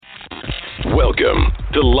Welcome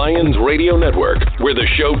to Lyons Radio Network, where the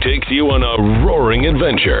show takes you on a roaring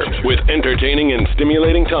adventure with entertaining and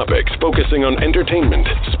stimulating topics focusing on entertainment,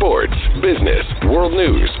 sports, business, world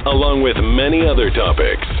news, along with many other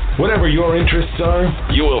topics. Whatever your interests are,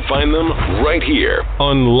 you will find them right here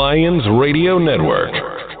on Lyons Radio Network.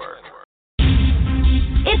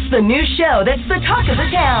 It's the new show that's the talk of the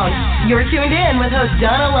town. You're tuned in with host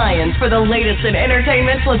Donna Lyons for the latest in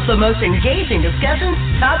entertainment plus the most engaging discussions,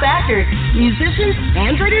 top actors, musicians,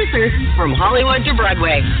 and producers from Hollywood to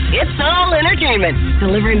Broadway. It's all entertainment,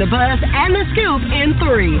 delivering the buzz and the scoop in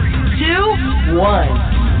 3, 2,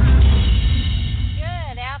 1.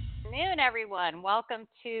 Everyone. Welcome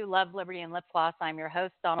to Love, Liberty, and Lip Gloss. I'm your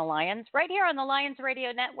host, Donna Lyons, right here on the Lyons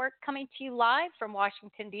Radio Network, coming to you live from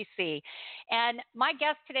Washington, D.C. And my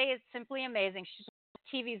guest today is simply amazing. She's one of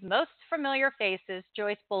TV's most familiar faces,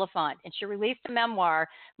 Joyce Bulifant, and she released a memoir,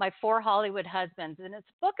 My 4 Hollywood Husbands, and it's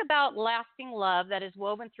a book about lasting love that is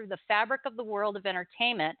woven through the fabric of the world of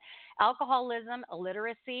entertainment, alcoholism,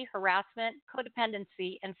 illiteracy, harassment,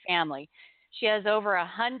 codependency, and family. She has over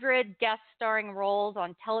 100 guest starring roles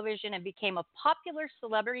on television and became a popular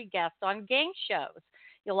celebrity guest on game shows.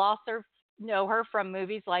 You'll also know her from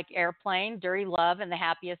movies like Airplane, Dirty Love, and The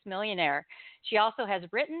Happiest Millionaire. She also has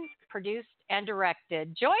written, produced, and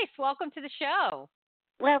directed. Joyce, welcome to the show.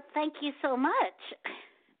 Well, thank you so much.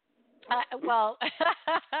 I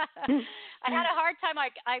had a hard time.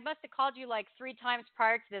 I must have called you like 3 times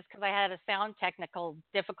prior to this because I had a sound technical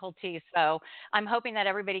difficulty. So I'm hoping that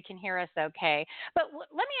everybody can hear us okay. But let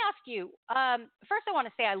me ask you, first I want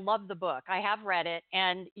to say I love the book. I have read it,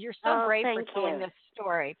 and you're so brave for telling this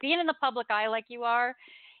story. Being in the public eye like you are,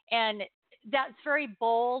 and that's very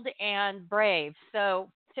bold and brave. So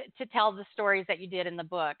to tell the stories that you did in the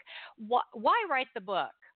book. Why write the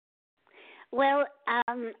book? Well,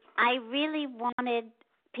 I really wanted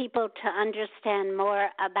people to understand more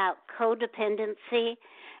about codependency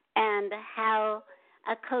and how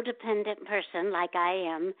a codependent person, like I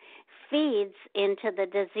am, feeds into the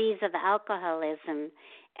disease of alcoholism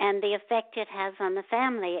and the effect it has on the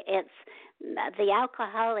family. The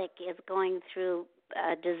alcoholic is going through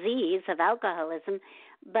a disease of alcoholism,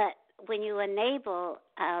 but when you enable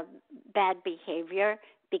bad behavior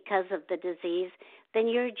because of the disease, then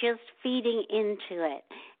you're just feeding into it.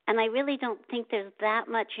 And I really don't think there's that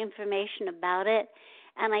much information about it.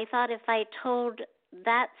 And I thought if I told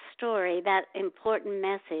that story, that important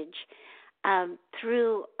message,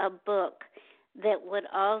 through a book that would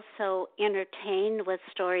also entertain with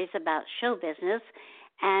stories about show business,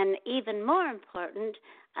 and even more important,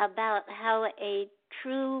 about how a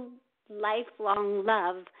true lifelong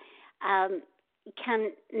love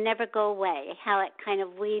can never go away, how it kind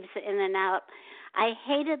of weaves in and out. I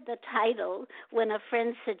hated the title when a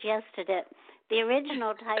friend suggested it. The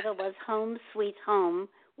original title was Home Sweet Home,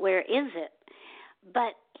 Where Is It?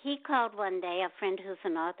 But he called one day, a friend who's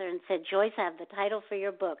an author, and said, Joyce, I have the title for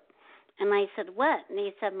your book. And I said, what? And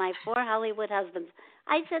he said, My 4 Hollywood Husbands.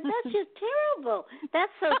 I said, that's just terrible.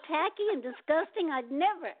 That's so tacky and disgusting. I'd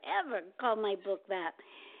never, ever call my book that.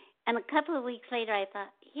 And a couple of weeks later, I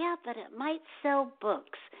thought, yeah, but it might sell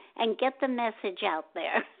books and get the message out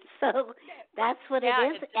there. So that's what it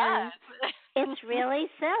is. And it's really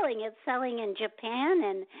selling. It's selling in Japan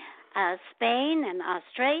and Spain and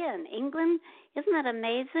Australia and England. Isn't that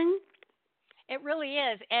amazing? It really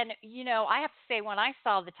is. And, you know, I have to say, when I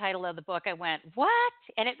saw the title of the book, I went, what?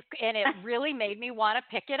 And it really made me want to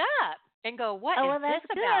pick it up and go, what is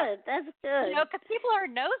this about? That's good. You know, because people are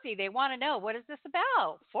nosy. They want to know, what is this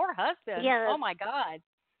about? 4 husbands. Yeah, oh, my God.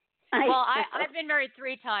 I've been married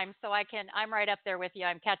 3 times, so I'm right up there with you.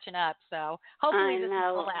 I'm catching up. So hopefully this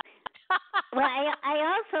will last. Well,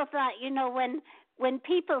 I also thought, you know, when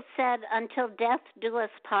people said until death do us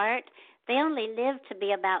part, they only lived to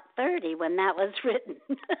be about 30 when that was written.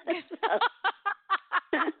 So,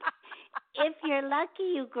 if you're lucky,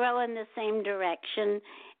 you grow in the same direction.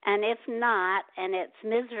 And if not, and it's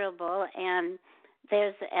miserable, and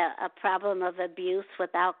there's a problem of abuse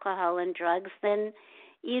with alcohol and drugs, then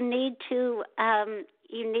you need to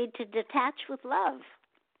detach with love.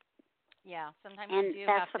 Yeah, sometimes and you do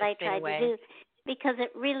that's have what to I stay try away. to do, because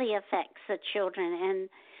it really affects the children. And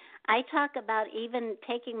I talk about even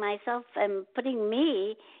taking myself and putting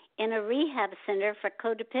me in a rehab center for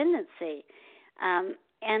codependency.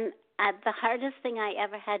 And the hardest thing I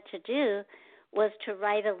ever had to do was to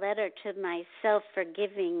write a letter to myself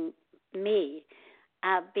forgiving me,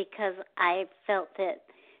 because I felt that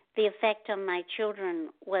the effect on my children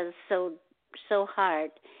was so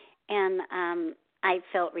hard, and I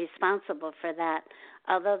felt responsible for that,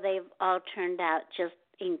 although they've all turned out just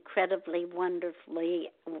incredibly, wonderfully,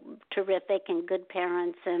 terrific and good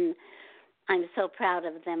parents, and I'm so proud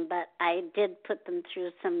of them. But I did put them through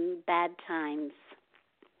some bad times.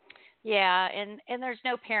 Yeah, and there's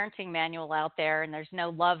no parenting manual out there, and there's no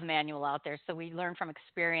love manual out there. So we learn from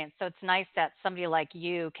experience. So it's nice that somebody like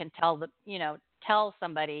you can tell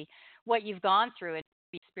somebody what you've gone through and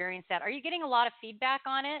experience that. Are you getting a lot of feedback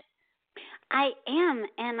on it? I am,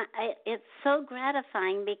 and it's so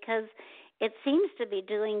gratifying because it seems to be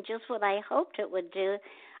doing just what I hoped it would do.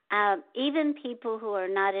 Even people who are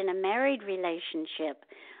not in a married relationship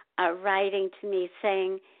are writing to me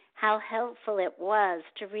saying how helpful it was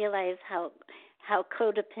to realize how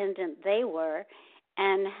codependent they were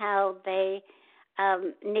and how they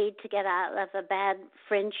need to get out of a bad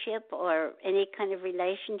friendship or any kind of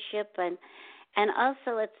relationship. And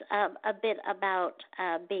also it's a bit about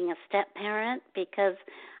being a step-parent, because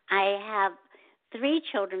I have 3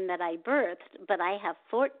 children that I birthed, but I have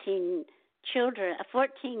 14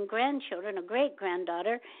 grandchildren, a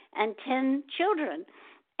great-granddaughter, and 10 children.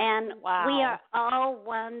 And wow. We are all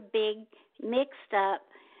one big mixed up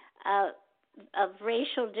of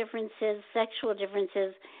racial differences, sexual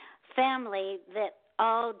differences, family that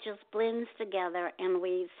all just blends together, and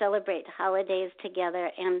we celebrate holidays together,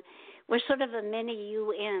 and we're sort of a mini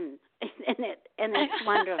UN, and it's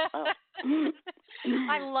wonderful.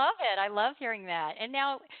 I love it. I love hearing that. And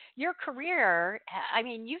now your career, I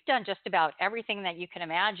mean, you've done just about everything that you can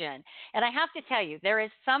imagine. And I have to tell you, there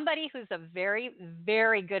is somebody who's a very,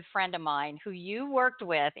 very good friend of mine who you worked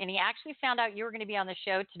with, and he actually found out you were going to be on the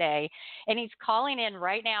show today, and he's calling in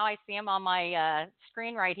right now. I see him on my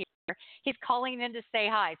screen right here. He's calling in to say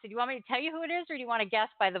hi. So do you want me to tell you who it is, or do you want to guess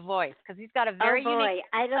by the voice? Because he's got a very unique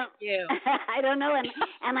I don't. you. I don't know,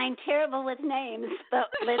 and I'm terrible with names, but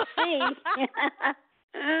let's see.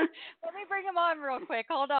 Let me bring him on real quick.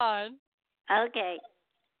 Hold on. Okay.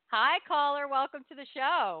 Hi, caller. Welcome to the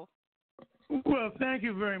show. Well, thank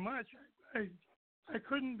you very much. I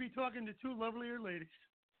couldn't be talking to 2 lovelier ladies.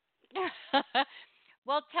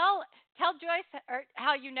 Well, tell Joyce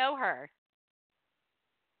how you know her.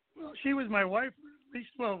 Well, she was my wife for at least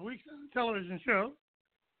 12 weeks on a television show.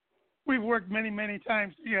 We've worked many, many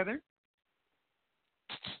times together.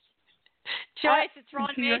 Joyce, it's Ron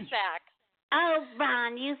Masak. Oh,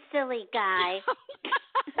 Ron, you silly guy.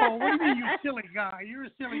 Oh, what do you mean, you silly guy? You're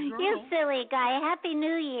a silly girl. You silly guy. Happy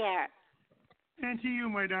New Year. And to you,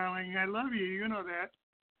 my darling. I love you. You know that.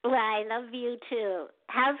 Well, I love you, too.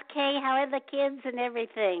 How's Kay? How are the kids and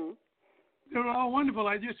everything? They're all wonderful.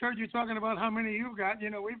 I just heard you talking about how many you've got. You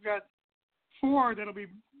know, we've got 4 that'll be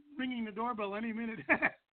ringing the doorbell any minute.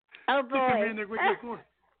 Oh, boy.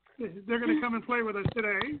 They're going to come and play with us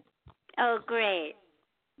today. Oh, great.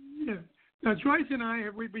 Yeah. Now, Joyce and I,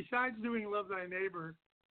 besides doing Love Thy Neighbor,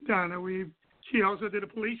 Donna, she also did a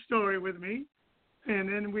police story with me. And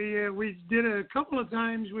then we did a couple of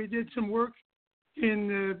times, we did some work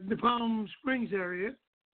in the Palm Springs area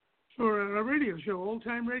for a radio show, Old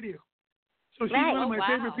Time Radio. So she's one of my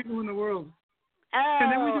favorite people in the world. Oh,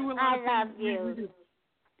 and then we do a lot I love you.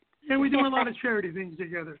 We do a lot of charity things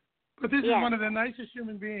together. But this is one of the nicest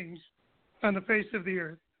human beings on the face of the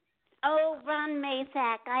earth. Oh, Ron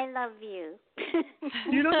Masak, I love you.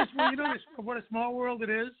 You know what a small world it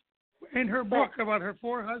is? In her book about her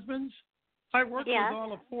 4 husbands, I worked with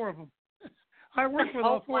all 4 of them. I worked with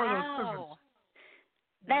all 4 of those husbands.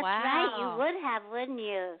 That's right. You would have, wouldn't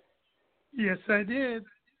you? Yes, I did.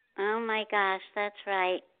 Oh my gosh, that's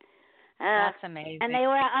right. That's amazing. And they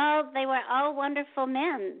were all wonderful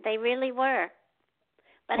men. They really were.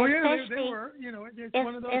 But they were. You know, it's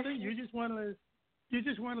one of those things. You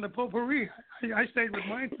just wanted a potpourri. I stayed with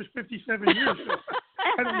mine for 57 years. So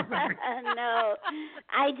I don't know. No,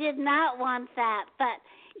 I did not want that. But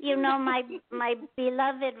you know, my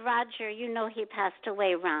beloved Roger. You know, he passed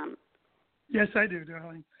away, Ron. Yes, I do,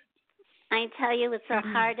 darling. I tell you, it's the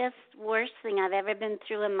hardest, worst thing I've ever been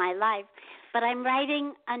through in my life. But I'm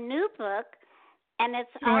writing a new book, and it's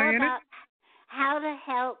all about how to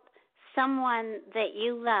help someone that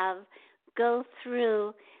you love go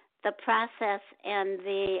through the process and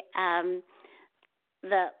I'm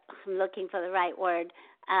looking for the right word.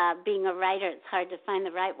 Being a writer, it's hard to find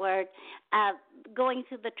the right word. Going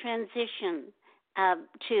through the transition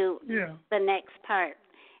to the next part,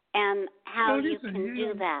 and how you can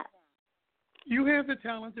do that. You have the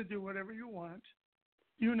talent to do whatever you want.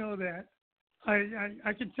 You know that.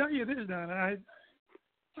 I can tell you this, Donna.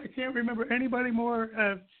 I can't remember anybody more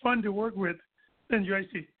fun to work with than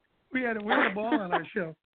Joycey. We had a ball on our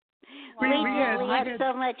show. We had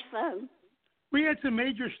so much fun. We had some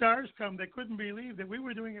major stars come that couldn't believe that we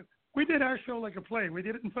were doing it. We did our show like a play. We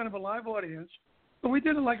did it in front of a live audience, but we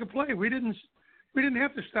did it like a play. We didn't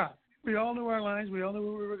have to stop. We all knew our lines. We all knew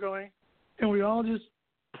where we were going, and we all just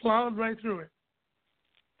plowed right through it.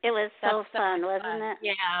 It was so fun, wasn't it?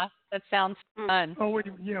 Yeah, that sounds fun. Oh,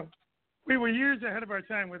 we were years ahead of our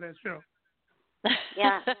time with that show.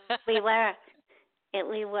 Yeah, we were.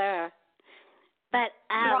 We were. But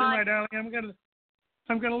my darling,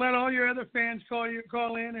 I'm gonna let all your other fans call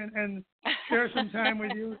in and share some time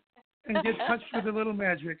with you and get touched with a little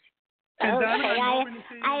magic. And okay, Donna,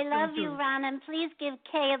 I love you, Ron, and please give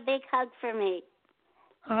Kay a big hug for me.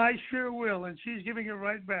 I sure will, and she's giving it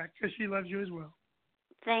right back because she loves you as well.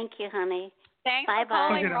 Thank you, honey. Thanks bye for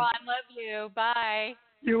calling, Okay, Ron. Love you. Bye.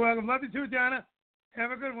 You're welcome. Love you too, Donna.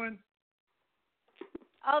 Have a good one.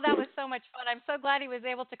 Oh, that was so much fun. I'm so glad he was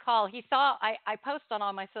able to call. He saw I post on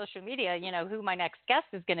all my social media, who my next guest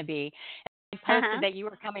is going to be. And I posted that you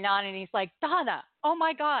were coming on, and he's like, Donna, oh,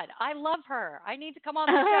 my God, I love her. I need to come on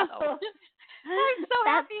the show. I'm so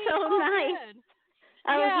happy. That's so nice.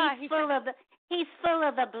 Oh, yeah, he's full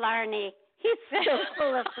of the blarney. He's so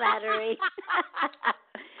full of flattery.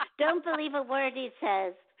 Don't believe a word he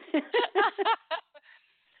says.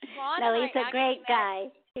 No, he's a great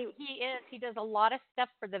guy. He is. He does a lot of stuff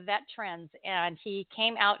for the veterans, and he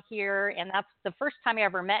came out here, and that's the first time I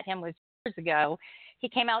ever met him was years ago. He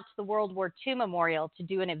came out to the World War II Memorial to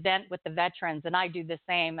do an event with the veterans, and I do the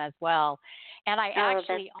same as well. And I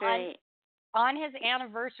actually, on his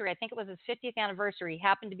anniversary, I think it was his 50th anniversary, he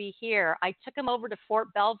happened to be here. I took him over to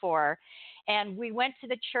Fort Belvoir, and we went to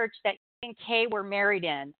the church that he and Kay were married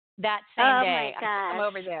in. That same day, I took him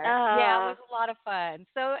over there. Oh. Yeah, it was a lot of fun.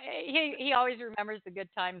 So he always remembers the good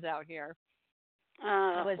times out here.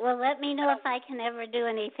 Well, let me know if I can ever do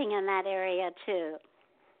anything in that area, too.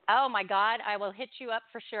 Oh, my God, I will hit you up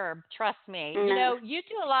for sure. Trust me. You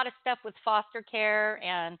do a lot of stuff with foster care,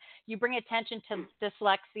 and you bring attention to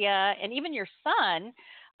dyslexia, and even your son.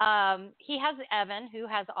 He has Evan, who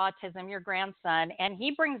has autism, your grandson, and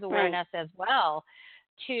he brings awareness as well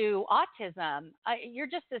to autism. You're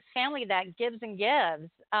just this family that gives and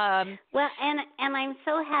gives. Well, and I'm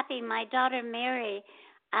so happy. My daughter Mary,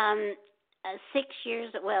 6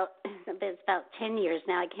 years, well, it's about 10 years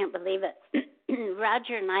now. I can't believe it.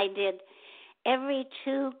 Roger and I did every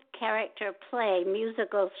 2-character play,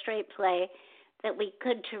 musical straight play, that we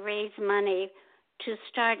could to raise money to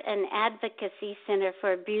start an advocacy center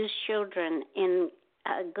for abused children in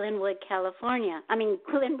Glenwood, Colorado.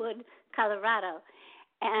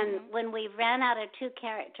 And when we ran out of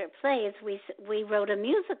 2-character plays, we wrote a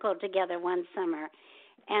musical together one summer.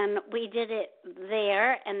 And we did it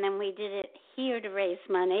there, and then we did it here to raise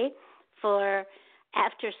money for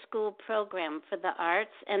after-school program for the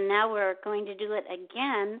arts. And now we're going to do it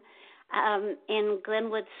again in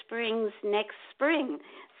Glenwood Springs next spring.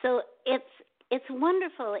 So it's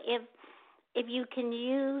wonderful if you can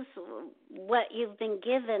use what you've been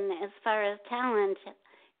given as far as talent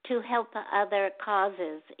to help other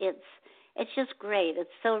causes. It's just great. It's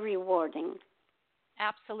so rewarding.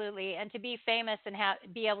 Absolutely. And to be famous and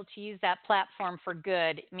be able to use that platform for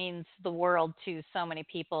good means the world to so many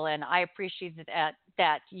people. And I appreciate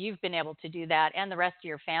that you've been able to do that, and the rest of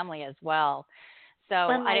your family as well. So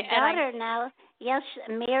my daughter now, yes,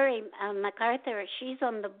 Mary MacArthur, she's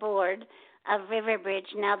on the board of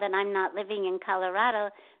Riverbridge now that I'm not living in Colorado.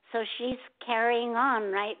 So she's carrying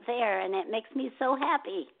on right there, and it makes me so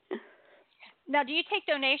happy. Now, do you take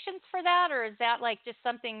donations for that, or is that like just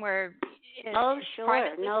something where it's sure,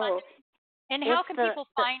 privately no. funded? And how can people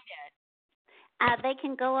find it? They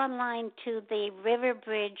can go online to the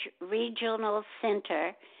Riverbridge Regional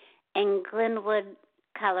Center in Glenwood,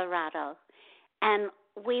 Colorado. And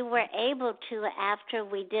we were able to, after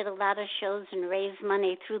we did a lot of shows and raised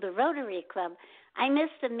money through the Rotary Club. I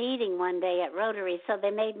missed a meeting one day at Rotary, so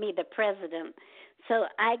they made me the president. So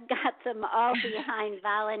I got them all behind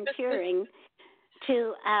volunteering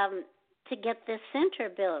to get this center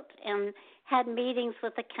built, and had meetings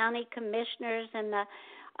with the county commissioners and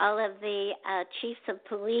all of the chiefs of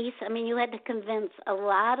police. I mean, you had to convince a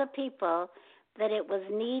lot of people that it was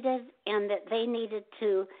needed and that they needed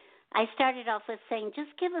to. I started off with saying,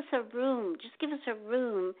 just give us a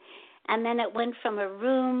room, and then it went from a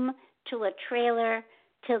room to a trailer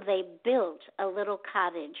till they built a little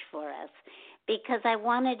cottage for us, because I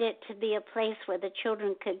wanted it to be a place where the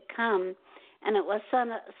children could come, and it was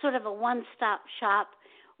sort of a one-stop shop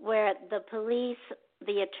where the police,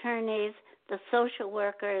 the attorneys, the social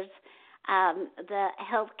workers, the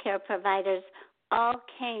healthcare providers all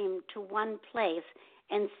came to one place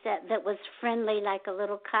instead that was friendly like a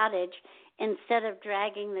little cottage, instead of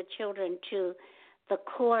dragging the children to the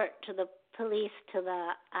court, to the police, to the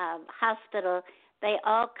hospital. They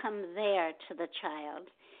all come there to the child.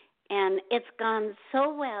 And it's gone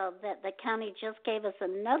so well that the county just gave us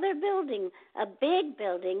another building, a big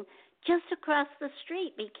building, just across the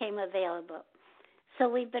street became available. So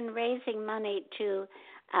we've been raising money to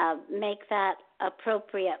make that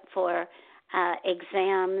appropriate for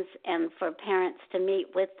exams and for parents to meet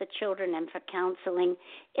with the children and for counseling.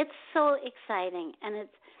 It's so exciting, and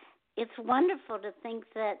it's wonderful to think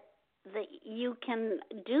that you can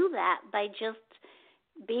do that by just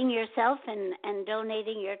being yourself and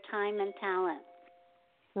donating your time and talent.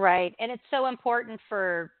 Right. And it's so important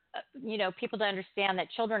for, people to understand that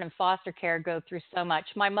children in foster care go through so much.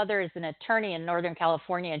 My mother is an attorney in Northern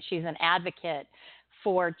California, and she's an advocate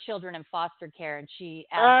for children in foster care, and she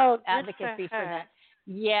advocacy for that.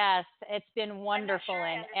 Yes, it's been wonderful.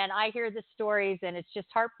 And I hear the stories, and it's just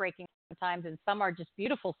heartbreaking sometimes, and some are just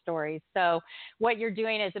beautiful stories. So what you're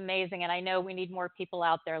doing is amazing, and I know we need more people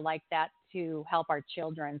out there like that to help our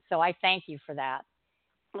children. So I thank you for that.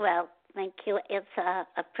 Well, thank you. It's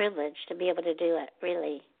a privilege to be able to do it,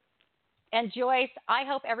 really. And Joyce, I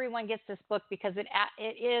hope everyone gets this book because it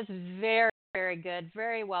is very, very good,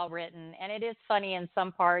 very well written, and it is funny in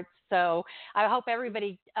some parts. So I hope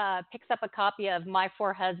everybody picks up a copy of My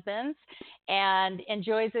Four Husbands and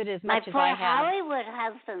enjoys it as much as I have. My Four Hollywood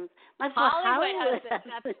Husbands.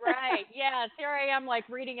 That's right. Yes, here I am, like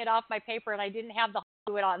reading it off my paper, and I didn't have the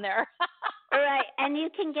Hollywood on there. All right, and you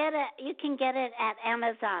can get it at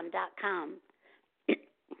Amazon.com.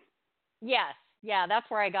 Yes. Yeah, that's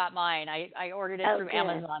where I got mine. I ordered it through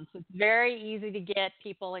Amazon. So it's very easy to get,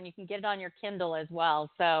 people, and you can get it on your Kindle as well.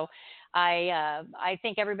 So I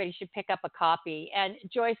think everybody should pick up a copy. And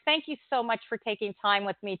Joyce, thank you so much for taking time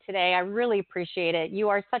with me today. I really appreciate it. You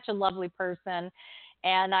are such a lovely person,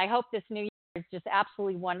 and I hope this new year is just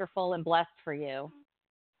absolutely wonderful and blessed for you.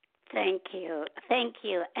 Thank you. Thank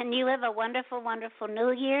you. And you have a wonderful, wonderful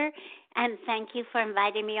new year, and thank you for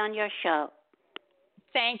inviting me on your show.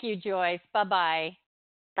 Thank you, Joyce. Bye-bye.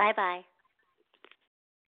 Bye-bye.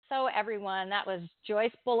 So, everyone, that was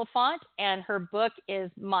Joyce Bulifant, and her book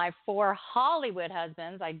is My Four Hollywood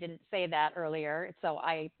Husbands. I didn't say that earlier, so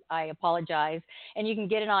I apologize. And you can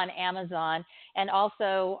get it on Amazon. And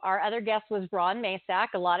also, our other guest was Ron Masak.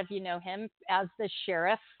 A lot of you know him as the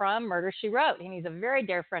sheriff from Murder, She Wrote, and he's a very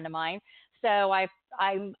dear friend of mine. So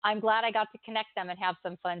I'm glad I got to connect them and have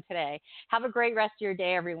some fun today. Have a great rest of your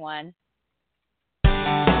day, everyone.